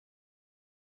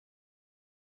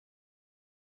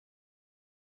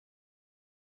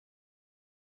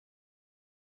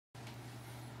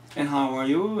And how are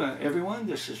you, everyone?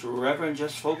 This is Reverend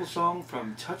Jess Foglesong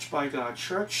from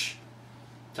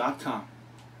touchedbygodchurch.com.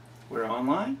 We're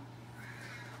online,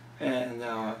 and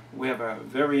we have a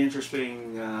very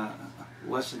interesting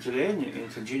lesson today in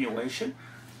continuation.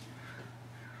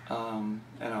 And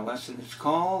our message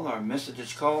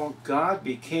is called, God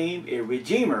Became a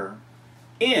Redeemer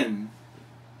in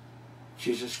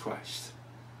Jesus Christ.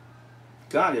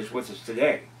 God is with us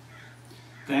today,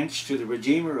 thanks to the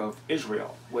Redeemer of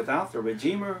Israel. Without the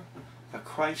Redeemer, the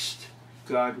Christ,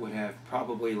 God would have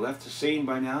probably left the scene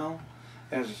by now,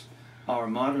 as our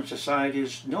modern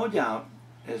societies, no doubt,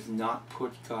 has not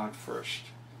put God first.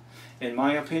 In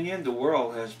my opinion, the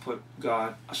world has put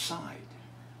God aside,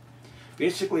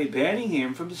 basically banning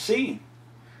him from the scene,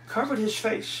 covered his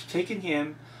face, taking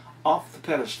him off the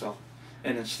pedestal,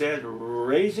 and instead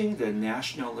raising the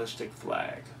nationalistic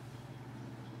flag.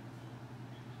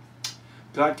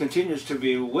 God continues to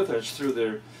be with us through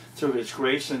His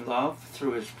grace and love,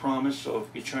 through His promise of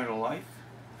eternal life.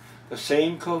 The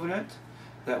same covenant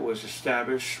that was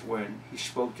established when He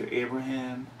spoke to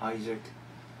Abraham, Isaac,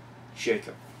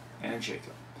 Jacob, and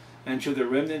to the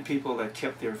remnant people that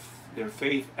kept their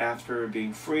faith after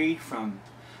being freed from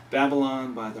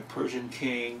Babylon by the Persian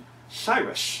king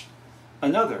Cyrus,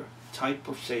 another type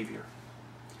of Savior.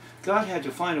 God had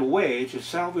to find a way to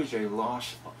salvage a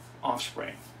lost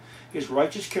offspring. His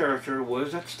righteous character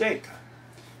was at stake.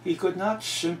 He could not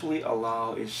simply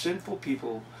allow his sinful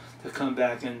people to come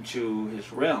back into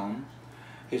his realm,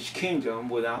 his kingdom,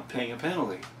 without paying a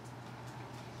penalty.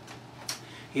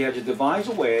 He had to devise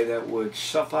a way that would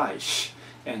suffice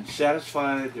and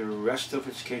satisfy the rest of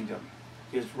his kingdom,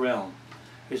 his realm,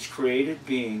 his created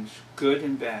beings, good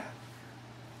and bad.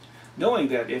 Knowing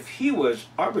that if he was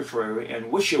arbitrary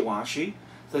and wishy-washy,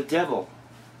 the devil,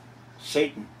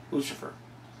 Satan, Lucifer,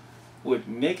 would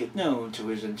make it known to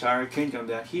his entire kingdom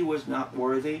that he was not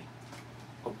worthy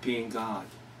of being God,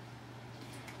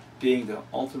 being the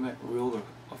ultimate ruler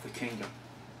of the kingdom.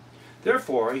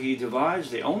 Therefore, he devised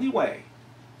the only way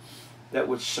that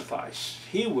would suffice.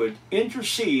 He would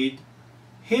intercede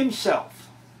himself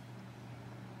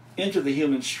into the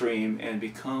human stream and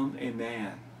become a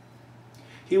man.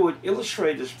 He would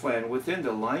illustrate this plan within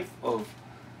the life of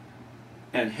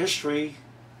and history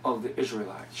of the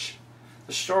Israelites.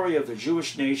 The story of the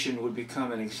Jewish nation would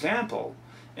become an example,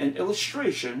 an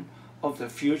illustration of the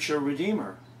future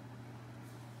Redeemer.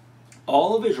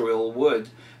 All of Israel would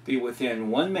be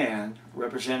within one man,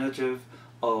 representative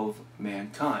of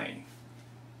mankind,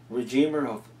 Redeemer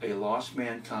of a lost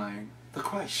mankind, the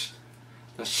Christ,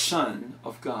 the Son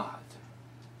of God.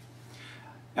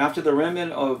 After the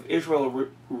remnant of Israel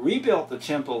rebuilt the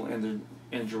temple in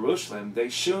Jerusalem, they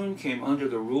soon came under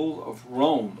the rule of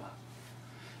Rome.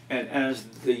 And as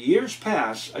the years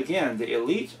passed, again, the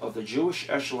elite of the Jewish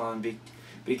echelon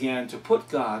began to put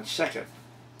God second.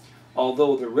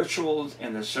 Although the rituals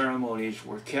and the ceremonies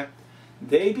were kept,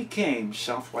 they became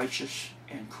self-righteous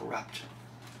and corrupt.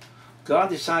 God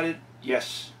decided,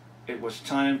 yes, it was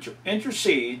time to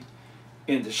intercede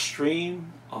in the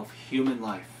stream of human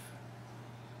life.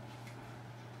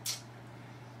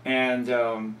 And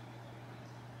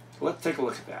let's take a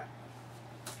look at that.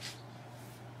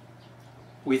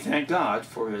 We thank God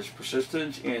for His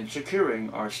persistence in securing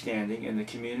our standing in the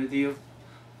community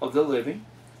of the living.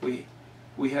 We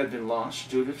had been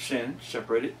lost due to sin,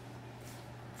 separated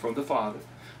from the Father.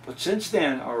 But since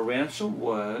then, our ransom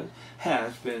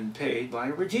has been paid by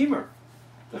a Redeemer,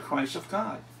 the Christ of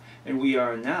God. And we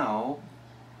are now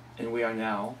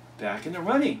back in the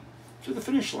running to the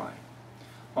finish line.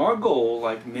 Our goal,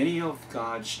 like many of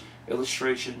God's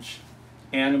illustrations,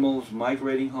 animals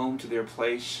migrating home to their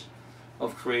place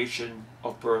of creation,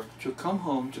 of birth, to come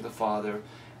home to the Father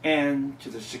and to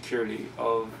the security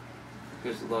of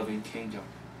His loving kingdom.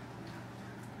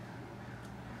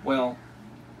 Well,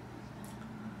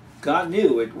 God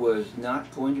knew it was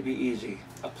not going to be easy.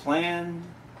 A plan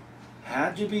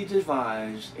had to be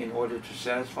devised in order to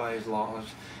satisfy His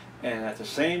laws and at the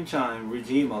same time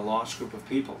redeem a lost group of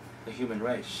people, the human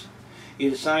race. He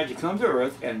decided to come to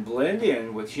earth and blend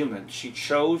in with humans. He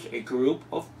chose a group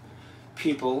of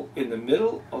people in the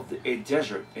middle of a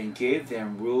desert and gave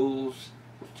them rules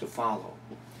to follow.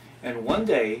 And one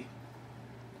day,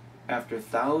 after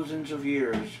thousands of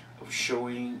years of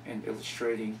showing and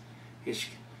illustrating his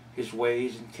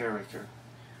ways and character,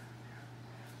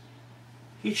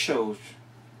 He chose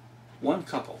one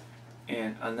couple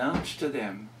and announced to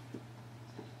them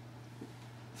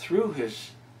through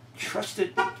His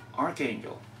trusted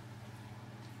archangel,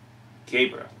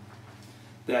 Gabriel,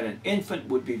 that an infant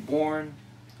would be born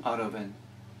out of an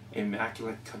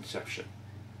immaculate conception.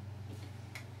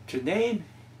 To name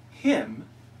him,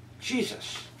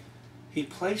 Jesus, he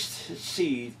placed his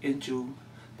seed into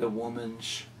the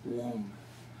woman's womb,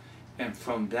 and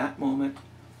from that moment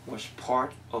was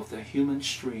part of the human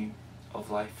stream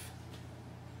of life.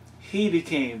 He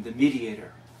became the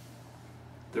mediator,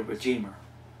 the Redeemer.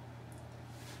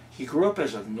 He grew up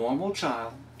as a normal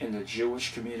child in the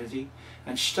Jewish community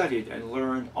and studied and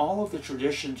learned all of the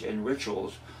traditions and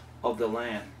rituals of the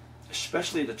land,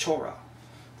 especially the Torah,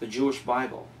 the Jewish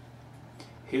Bible.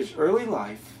 His early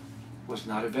life was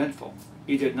not eventful.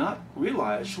 He did not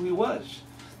realize who he was,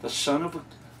 the Son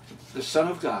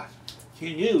of God.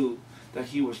 He knew that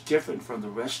he was different from the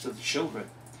rest of the children.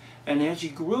 And as he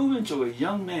grew into a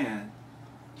young man,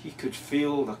 he could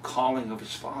feel the calling of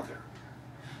his Father.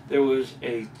 There was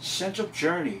a sense of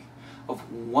journey, of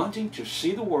wanting to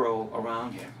see the world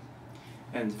around him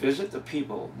and visit the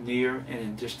people near and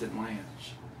in distant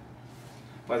lands.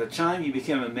 By the time he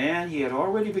became a man, he had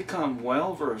already become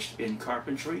well versed in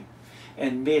carpentry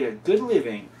and made a good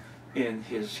living in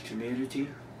his community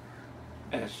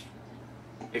as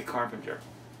a carpenter.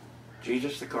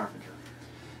 Jesus the carpenter.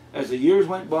 As the years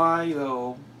went by,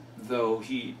 though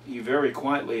he very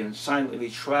quietly and silently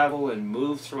traveled and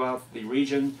moved throughout the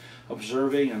region,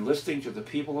 observing and listening to the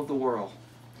people of the world.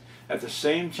 At the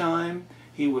same time,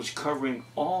 he was discovering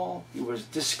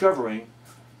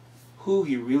who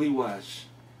he really was.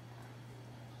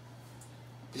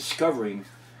 Discovering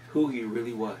who he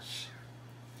really was.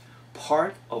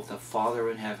 Part of the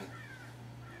Father in heaven.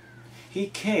 He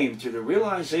came to the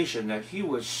realization that he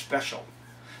was special,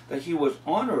 that he was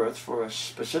on earth for a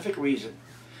specific reason,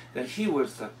 that he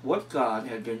was what God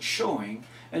had been showing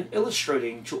and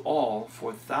illustrating to all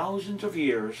for thousands of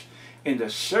years in the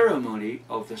ceremony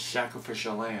of the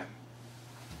sacrificial lamb.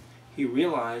 He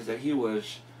realized that he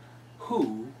was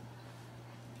who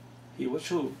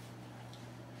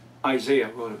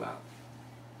Isaiah wrote about.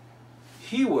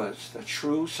 He was the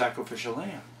true sacrificial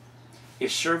lamb, a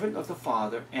servant of the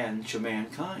Father and to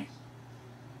mankind.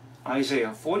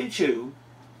 Isaiah 42,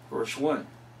 verse 1.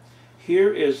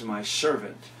 Here is my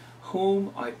servant,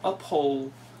 whom I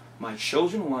uphold, my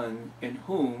chosen one, in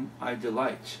whom I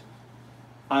delight.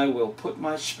 I will put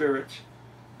my spirit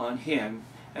on him,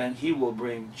 and he will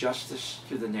bring justice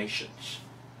to the nations.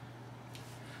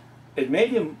 It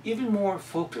made him even more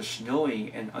focused,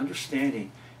 knowing and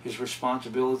understanding his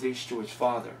responsibilities to his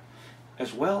Father,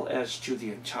 as well as to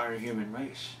the entire human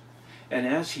race. And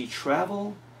as he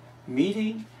traveled,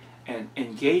 meeting and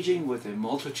engaging with a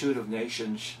multitude of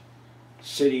nations,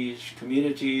 cities,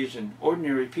 communities, and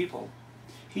ordinary people,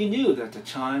 he knew that the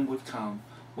time would come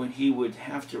when he would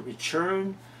have to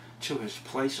return to his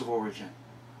place of origin,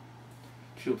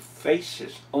 to face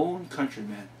his own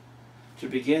countrymen, to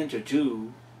begin to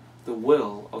do the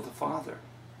will of the Father.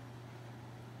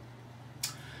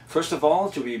 First of all,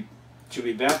 to be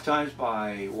baptized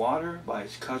by water by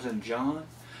his cousin John,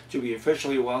 to be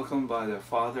officially welcomed by the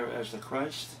Father as the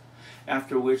Christ,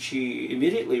 after which he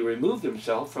immediately removed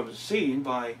himself from the scene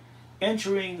by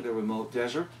entering the remote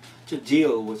desert to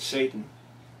deal with Satan,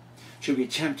 to be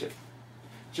tempted,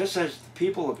 just as the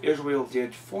people of Israel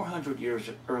did 400 years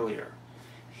earlier.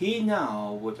 He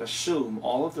now would assume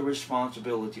all of the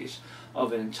responsibilities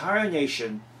of an entire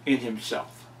nation in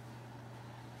himself.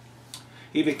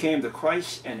 He became the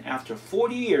Christ, and after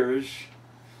 40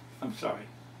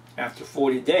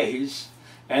 days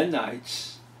and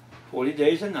nights, 40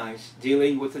 days and nights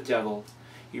dealing with the devil,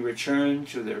 he returned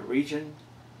to the region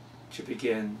to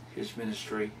begin his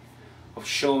ministry of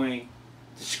showing,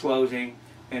 disclosing,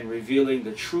 and revealing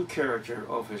the true character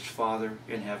of his Father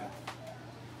in heaven.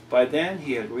 By then,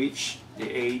 he had reached the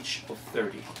age of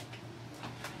 30.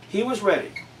 He was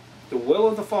ready. The will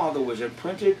of the Father was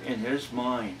imprinted in his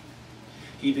mind.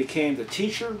 He became the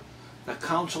teacher, the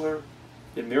counselor,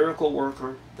 the miracle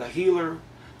worker, the healer,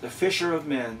 the fisher of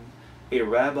men, a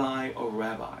rabbi of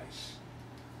rabbis.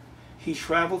 He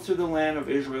traveled through the land of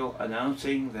Israel,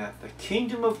 announcing that the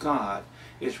kingdom of God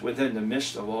is within the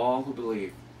midst of all who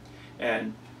believe.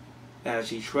 And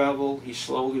as he traveled, he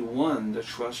slowly won the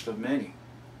trust of many.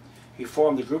 He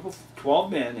formed a group of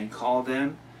 12 men and called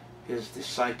them his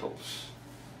disciples,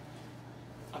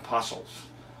 apostles,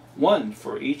 one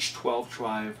for each 12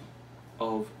 tribe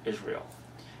of Israel.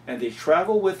 And they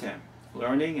traveled with him,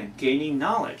 learning and gaining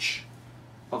knowledge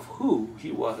of who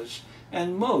he was,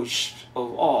 and most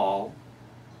of all,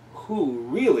 who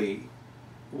really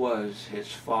was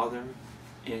his Father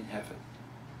in heaven.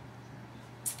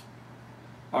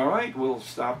 All right, we'll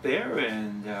stop there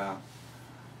and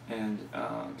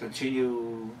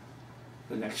continue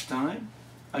the next time.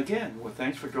 Again, well,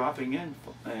 thanks for dropping in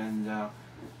and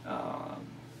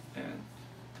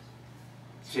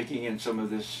taking in some of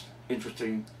this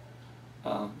interesting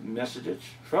messages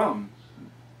from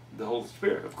the Holy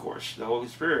Spirit, of course. The Holy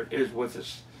Spirit is with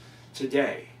us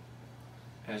today.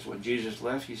 As when Jesus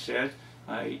left, he said,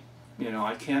 I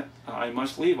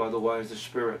must leave, otherwise the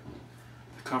Spirit,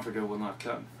 the Comforter, will not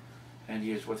come. And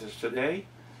he is with us today,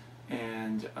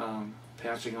 and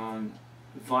passing on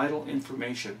vital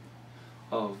information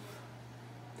of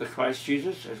the Christ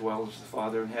Jesus as well as the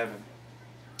Father in heaven.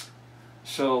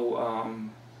 So,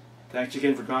 thanks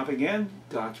again for dropping in.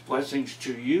 God's blessings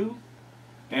to you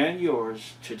and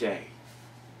yours today.